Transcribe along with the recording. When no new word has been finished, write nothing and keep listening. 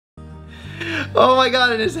Oh my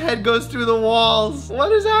God, and his head goes through the walls.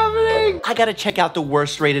 What is happening? I gotta check out the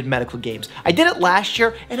worst rated medical games. I did it last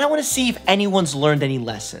year, and I wanna see if anyone's learned any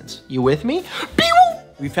lessons. You with me?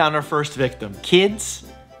 We found our first victim. Kids,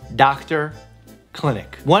 Doctor,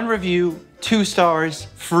 Clinic. 1 review, 2 stars,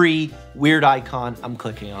 free, weird icon. I'm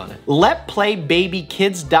clicking on it. Let play baby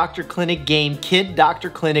kids doctor clinic game. Kid Doctor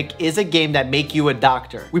Clinic is a game that make you a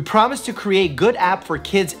doctor. We promise to create good app for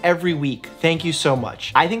kids every week. Thank you so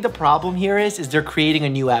much. I think the problem here is they're creating a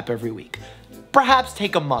new app every week. Perhaps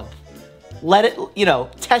take a month. Let it,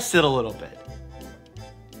 test it a little bit.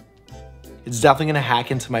 It's definitely gonna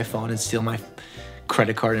hack into my phone and steal my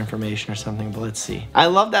credit card information or something, but let's see. I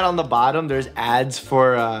love that on the bottom there's ads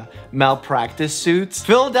for malpractice suits.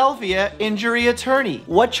 Philadelphia injury attorney.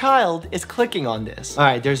 What child is clicking on this? All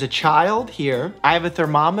right, there's a child here. I have a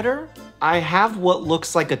thermometer. I have what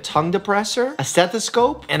looks like a tongue depressor, a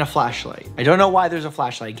stethoscope, and a flashlight. I don't know why there's a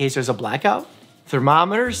flashlight, in case there's a blackout.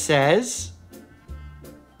 Thermometer says,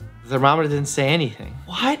 the thermometer didn't say anything.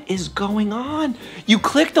 What is going on? You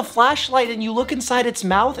click the flashlight and you look inside its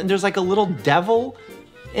mouth and there's like a little devil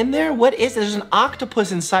in there. What is it? There's an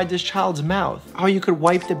octopus inside this child's mouth. Oh, you could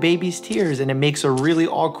wipe the baby's tears and it makes a really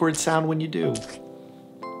awkward sound when you do.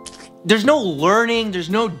 There's no learning, there's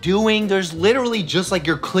no doing, there's literally just like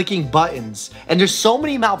you're clicking buttons. And there's so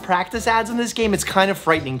many malpractice ads in this game, it's kind of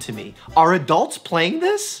frightening to me. Are adults playing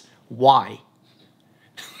this? Why?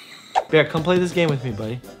 Bear, come play this game with me,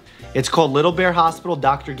 buddy. It's called Little Bear Hospital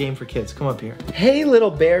Doctor Game for Kids. Come up here. Hey, Little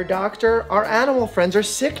Bear Doctor. Our animal friends are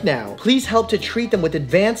sick now. Please help to treat them with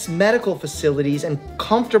advanced medical facilities and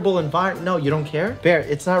comfortable environment. No, you don't care? Bear,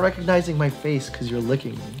 it's not recognizing my face because you're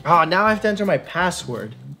licking me. Oh, now I have to enter my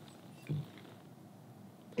password.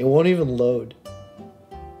 It won't even load.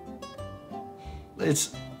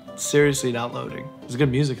 It's seriously not loading. It's good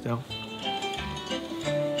music though.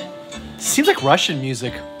 Seems like Russian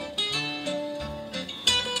music.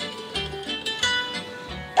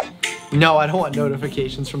 No, I don't want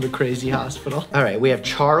notifications from the crazy hospital. All right, we have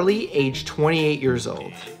Charlie, age 28 years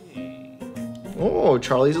old. Oh,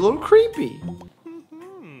 Charlie's a little creepy.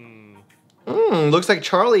 Looks like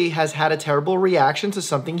Charlie has had a terrible reaction to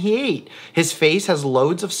something he ate. His face has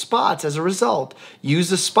loads of spots as a result. Use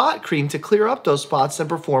the spot cream to clear up those spots and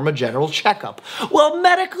perform a general checkup. Well,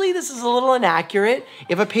 medically, this is a little inaccurate.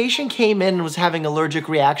 If a patient came in and was having allergic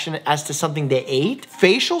reaction as to something they ate,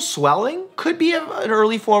 facial swelling could be an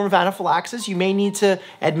early form of anaphylaxis. You may need to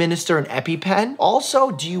administer an EpiPen.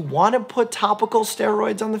 Also, do you want to put topical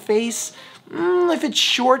steroids on the face? If it's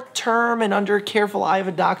short term and under careful eye of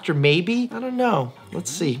a doctor, maybe. I don't know.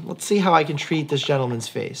 Let's see. Let's see how I can treat this gentleman's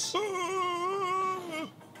face.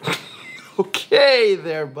 Okay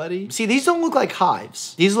there, buddy. See, these don't look like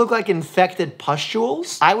hives. These look like infected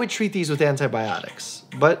pustules. I would treat these with antibiotics,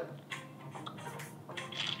 but...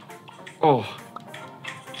 Oh.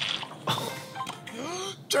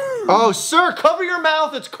 Oh, sir, cover your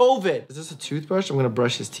mouth. It's COVID. Is this a toothbrush? I'm gonna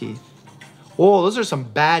brush his teeth. Oh, those are some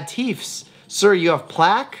bad teeths. Sir, you have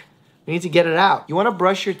plaque? We need to get it out. You wanna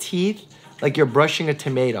brush your teeth like you're brushing a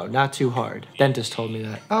tomato, not too hard. Dentist told me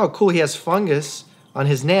that. Oh, cool, he has fungus on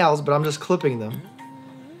his nails, but I'm just clipping them.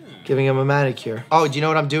 Giving him a manicure. Oh, do you know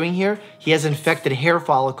what I'm doing here? He has infected hair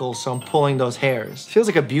follicles, so I'm pulling those hairs. Feels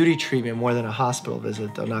like a beauty treatment more than a hospital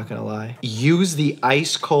visit, though, not gonna lie. Use the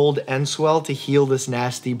ice cold Enswell to heal this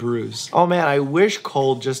nasty bruise. Oh man, I wish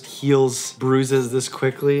cold just heals bruises this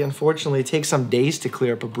quickly. Unfortunately, it takes some days to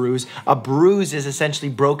clear up a bruise. A bruise is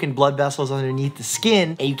essentially broken blood vessels underneath the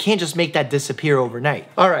skin, and you can't just make that disappear overnight.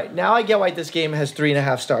 All right, now I get why this game has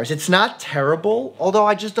 3.5 stars. It's not terrible, although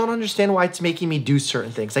I just don't understand why it's making me do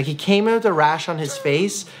certain things. Like, he came in with a rash on his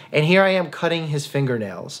face, and here I am cutting his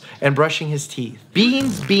fingernails and brushing his teeth.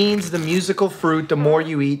 Beans, beans, the musical fruit, the more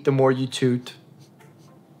you eat, the more you toot.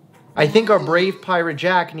 I think our brave pirate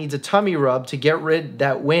Jack needs a tummy rub to get rid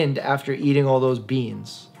that wind after eating all those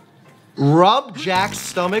beans. Rub Jack's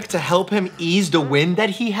stomach to help him ease the wind that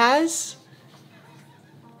he has?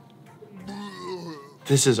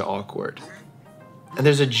 This is awkward. And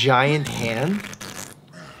there's a giant hand.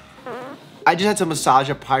 I just had to massage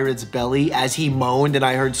a pirate's belly as he moaned and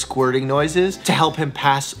I heard squirting noises to help him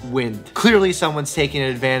pass wind. Clearly someone's taking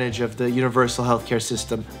advantage of the universal healthcare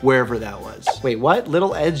system, wherever that was. Wait, what?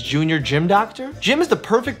 Little Ed's Junior Gym Doctor? Gym is the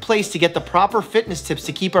perfect place to get the proper fitness tips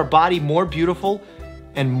to keep our body more beautiful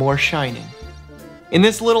and more shining. In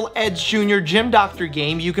this Little Ed's Junior Gym Doctor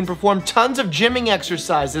game, you can perform tons of gymming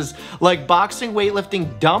exercises like boxing,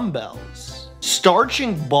 weightlifting, dumbbells,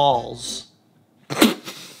 starching balls.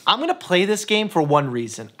 I'm gonna play this game for one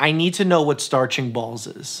reason. I need to know what starching balls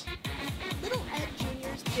is. Little Ed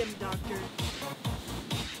Jr.'s Gym Doctor.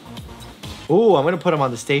 Ooh, I'm gonna put him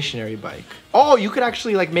on the stationary bike. Oh, you could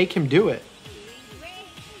actually like make him do it.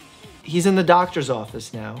 He's in the doctor's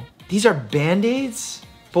office now. These are Band-Aids?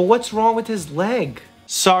 But what's wrong with his leg?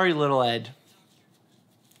 Sorry, little Ed.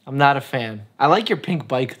 I'm not a fan. I like your pink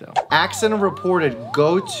bike though. Accident reported.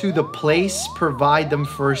 Go to the place, provide them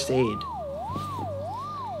first aid.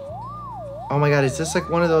 Oh my God, is this like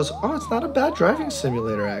one of those? Oh, it's not a bad driving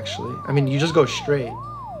simulator actually. I mean, you just go straight.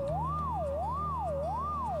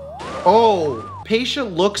 Oh,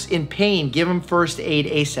 patient looks in pain. Give him first aid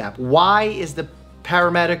ASAP. Why is the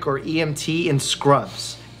paramedic or EMT in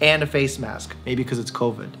scrubs and a face mask? Maybe because it's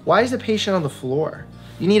COVID. Why is the patient on the floor?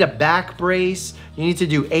 You need a back brace. You need to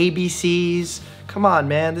do ABCs. Come on,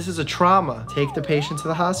 man, this is a trauma. Take the patient to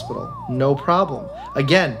the hospital. No problem.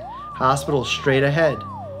 Again, hospital straight ahead.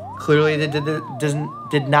 Clearly they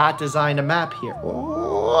did not design a map here.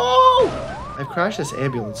 Oh! I've crashed this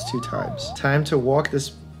ambulance 2 times. Time to walk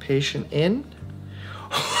this patient in.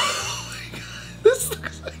 Oh my God, this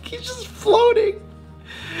looks like he's just floating.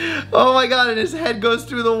 Oh my God, and his head goes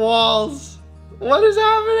through the walls. What is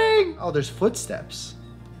happening? Oh, there's footsteps.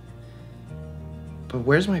 But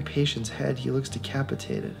where's my patient's head? He looks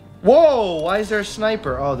decapitated. Whoa, why is there a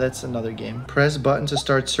sniper? Oh, that's another game. Press button to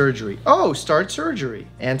start surgery. Oh, start surgery.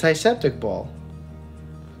 Antiseptic ball.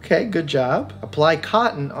 Okay, good job. Apply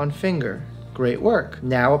cotton on finger. Great work.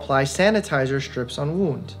 Now apply sanitizer strips on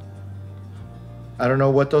wound. I don't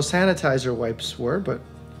know what those sanitizer wipes were, but...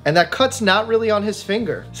 And that cut's not really on his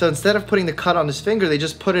finger. So instead of putting the cut on his finger, they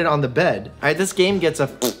just put it on the bed. All right, this game gets a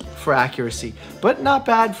for accuracy, but not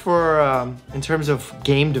bad for, in terms of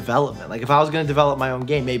game development. Like if I was gonna develop my own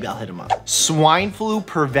game, maybe I'll hit him up. Swine flu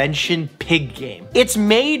prevention pig game. It's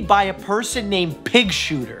made by a person named Pig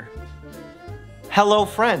Shooter. Hello,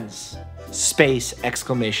 friends. Space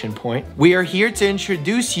exclamation point. We are here to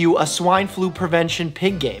introduce you a swine flu prevention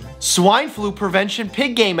pig game. Swine flu prevention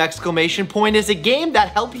pig game exclamation point is a game that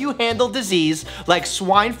helps you handle disease like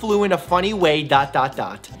swine flu in a funny way ...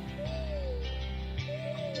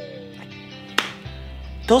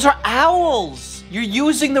 Those are owls. You're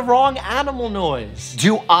using the wrong animal noise.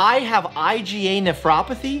 Do I have IgA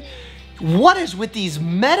nephropathy? What is with these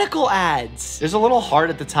medical ads? There's a little heart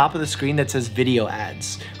at the top of the screen that says video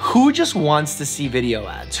ads. Who just wants to see video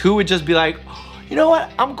ads? Who would just be like, you know what?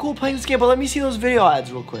 I'm cool playing this game, but let me see those video ads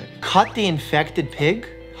real quick. Cut the infected pig?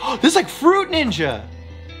 This is like Fruit Ninja.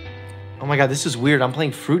 Oh my God, this is weird. I'm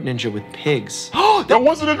playing Fruit Ninja with pigs. That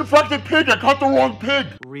wasn't an infected pig. I cut the wrong pig.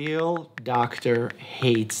 Real doctor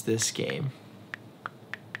hates this game.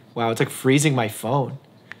 Wow, it's like freezing my phone.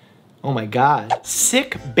 Oh my God.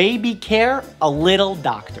 Sick Baby Care, a little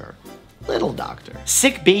doctor. Little doctor.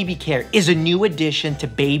 Sick Baby Care is a new addition to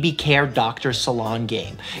Baby Care Doctor Salon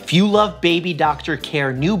game. If you love Baby Doctor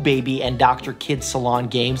Care new baby and Dr. Kid Salon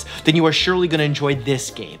games, then you are surely gonna enjoy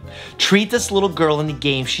this game. Treat this little girl in the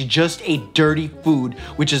game. She just ate dirty food,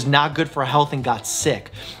 which is not good for health and got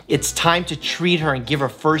sick. It's time to treat her and give her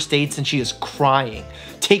first aid since she is crying.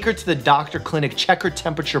 Take her to the doctor clinic, check her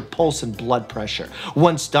temperature, pulse, and blood pressure.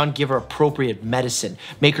 Once done, give her appropriate medicine.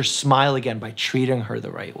 Make her smile again by treating her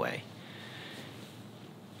the right way.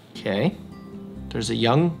 Okay, there's a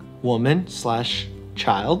young woman /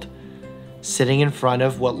 child sitting in front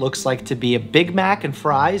of what looks like to be a Big Mac and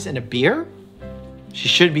fries and a beer. She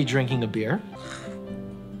should be drinking a beer.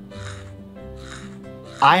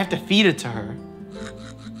 I have to feed it to her.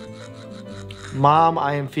 Mom,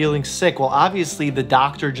 I am feeling sick. Well, obviously the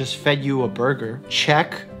doctor just fed you a burger.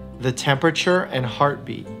 Check the temperature and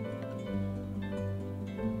heartbeat.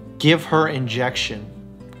 Give her injection.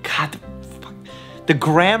 God, the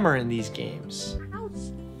grammar in these games.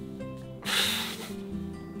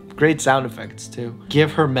 Great sound effects too. Give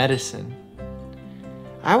her medicine.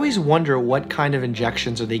 I always wonder what kind of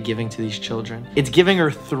injections are they giving to these children. It's giving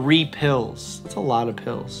her 3 pills. That's a lot of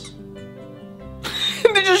pills.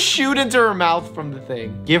 They just shoot into her mouth from the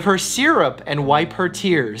thing. Give her syrup and wipe her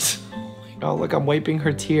tears. Oh, look, I'm wiping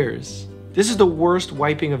her tears. This is the worst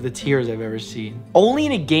wiping of the tears I've ever seen. Only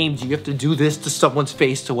in a game do you have to do this to someone's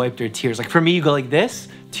face to wipe their tears. Like for me, you go like this,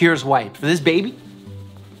 tears wiped. For this baby,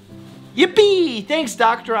 yippee! Thanks,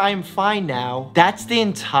 doctor, I am fine now. That's the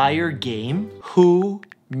entire game? Who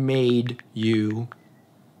made you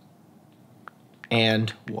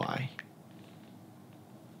and why?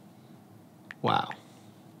 Wow.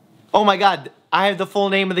 Oh my God, I have the full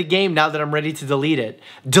name of the game now that I'm ready to delete it.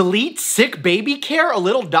 Delete Sick Baby Care, a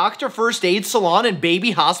little doctor first aid salon and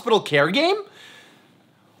baby hospital care game?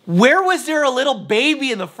 Where was there a little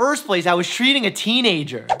baby in the first place? I was treating a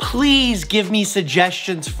teenager. Please give me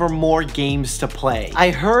suggestions for more games to play. I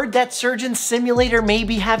heard that Surgeon Simulator may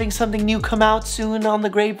be having something new come out soon on the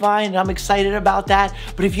grapevine, and I'm excited about that.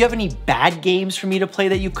 But if you have any bad games for me to play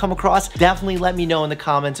that you've come across, definitely let me know in the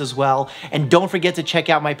comments as well. And don't forget to check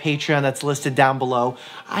out my Patreon that's listed down below.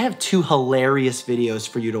 I have 2 hilarious videos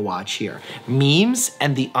for you to watch here. Memes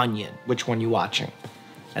and The Onion. Which one you watching?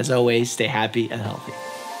 As always, stay happy and healthy.